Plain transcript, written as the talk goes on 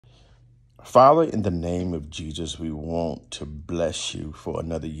Father, in the name of Jesus, we want to bless you for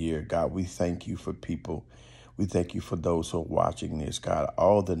another year. God, we thank you for people. We thank you for those who are watching this, God,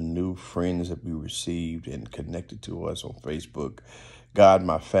 all the new friends that we received and connected to us on Facebook. God,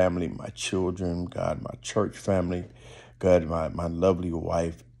 my family, my children, God, my church family, God, my lovely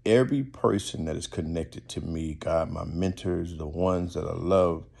wife, every person that is connected to me, God, my mentors, the ones that I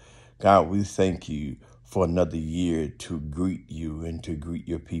love. God, we thank you for another year to greet you and to greet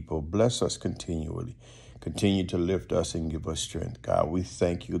your people. Bless us continually. Continue to lift us and give us strength. God, we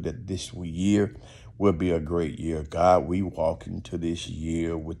thank you that this year will be a great year. God, we walk into this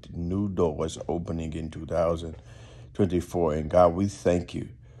year with new doors opening in 2024. And God, we thank you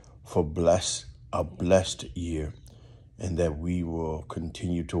for a blessed year and that we will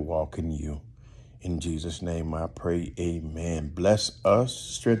continue to walk in you. In Jesus' name I pray, amen. Bless us,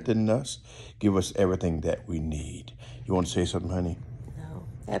 strengthen us, give us everything that we need. You want to say something, honey? No.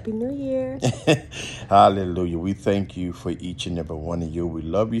 Happy New Year. Hallelujah. We thank you for each and every one of you. We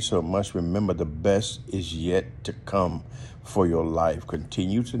love you so much. Remember, the best is yet to come for your life.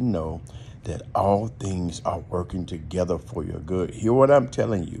 Continue to know that all things are working together for your good. Hear what I'm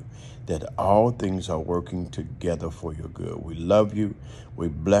telling you, that all things are working together for your good. We love you, we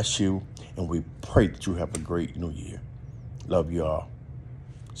bless you, and we pray that you have a great new year. Love you all.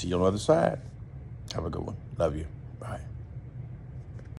 See you on the other side. Have a good one. Love you. Bye.